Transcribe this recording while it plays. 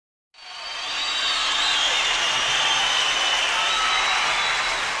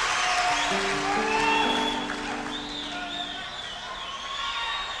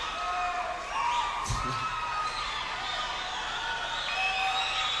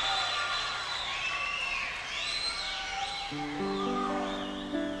Thank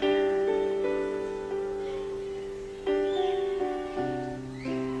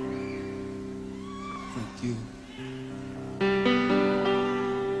you.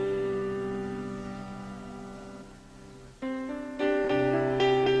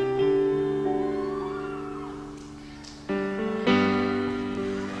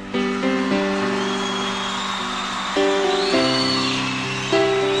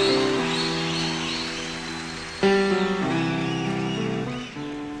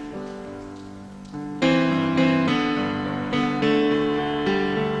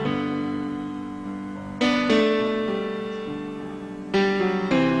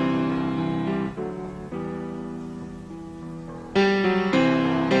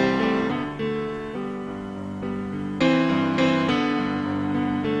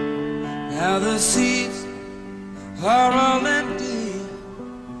 Now the seats are all empty.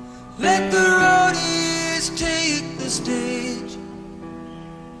 Let the roadies take the stage.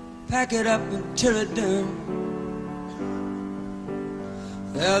 Pack it up and tear it down.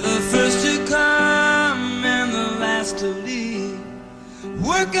 They're the first to come and the last to leave.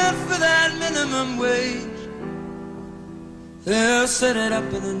 Working for that minimum wage. They'll set it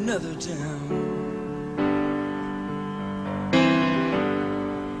up in another town.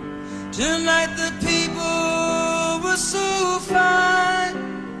 Tonight the people were so fine.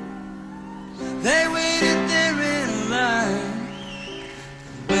 They waited there in line.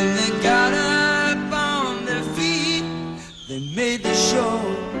 When they got up on their feet, they made the show.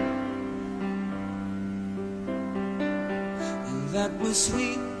 And that was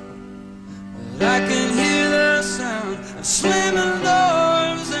sweet. But I can hear the sound of slamming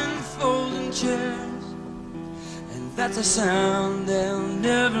doors and folding chairs. That's a sound they'll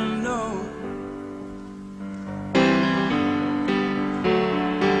never know.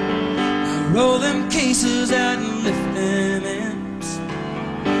 Now roll them cases out and lift them amps.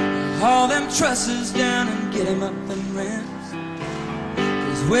 Haul them trusses down and get them up them ramps.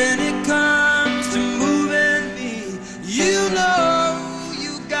 'Cause when it comes to moving me, you know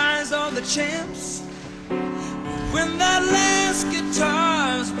you guys are the champs. When that last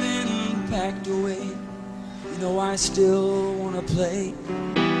guitar's been packed away, you know I still wanna play.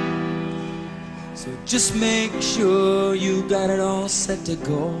 So just make sure you got it all set to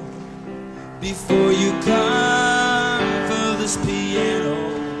go before you come for this piano.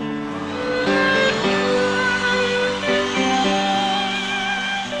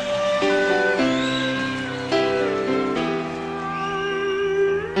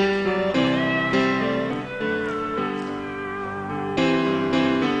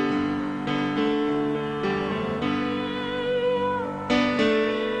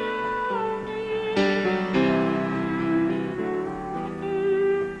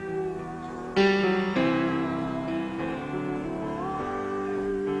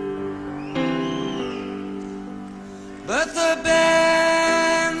 But the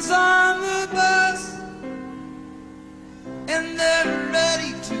band's on the bus and they're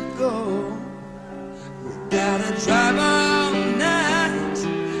ready to go. We gotta drive all night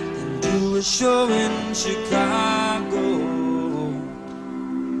and do a show in Chicago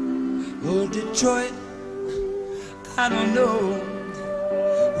or Detroit, I don't know.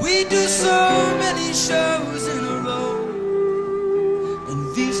 We do so many shows in a row, and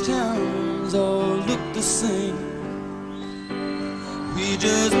these towns all look the same. We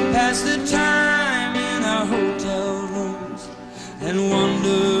just pass the time in our hotel rooms and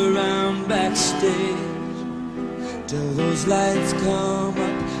wander around backstage till those lights come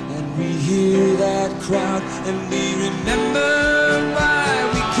up and we hear that crowd and we remember why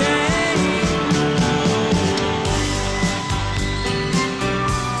we came.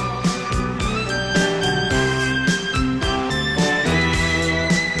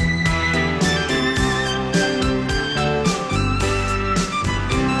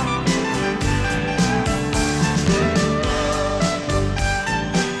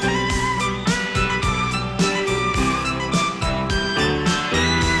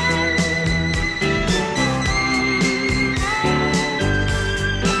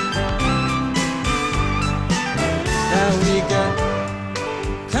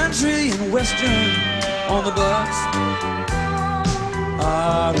 Country and western on the bus,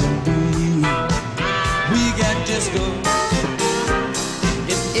 R&B. We got disco,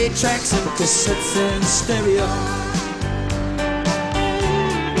 in 8 tracks and cassettes and stereo.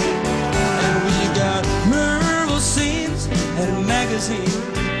 And we got rural scenes and magazines,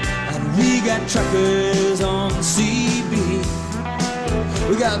 and we got truckers on CB.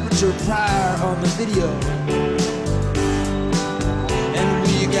 We got Richard Pryor on the video.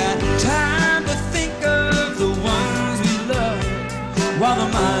 Got time to think of the ones we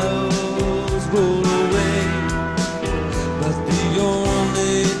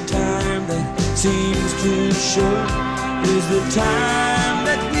short is the time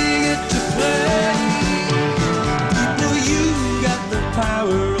that we get to play. People, you got the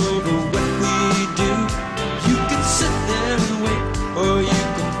power over what we do. You can sit there and wait, or you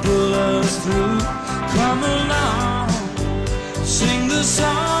can pull us through. Come along, sing the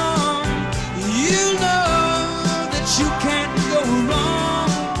song. You know that you can't go wrong,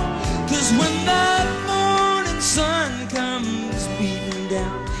 'cause when that morning sun comes beating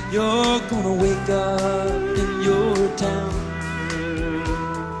down, you're gonna wake up in your town.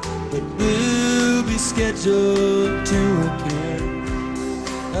 But we'll be scheduled to appear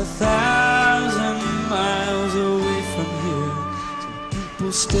 1,000 miles away from here. So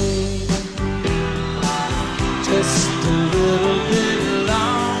people stay just a little bit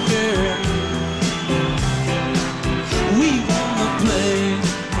longer. We wanna play,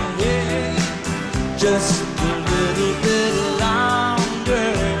 yeah, just a little bit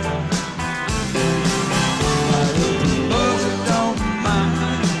longer. I hope the boys don't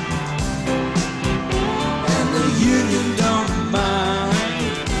mind, and the union don't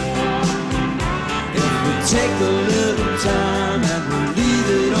mind, if we take a little time and we leave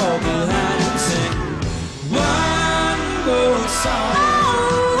it all behind and sing one more song.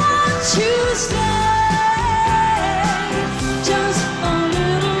 Oh, won't you stay just a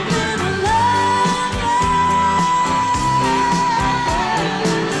little bit longer?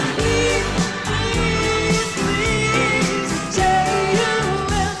 Please, please, please, say you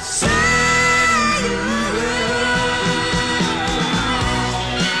will, say you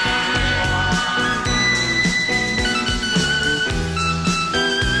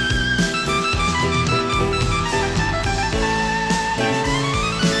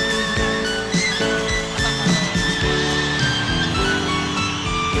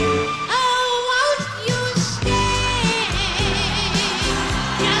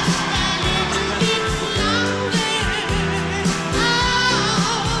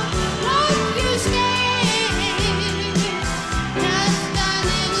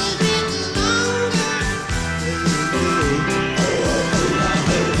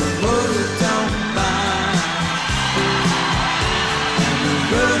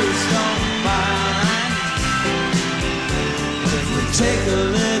Take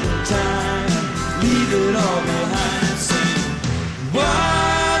a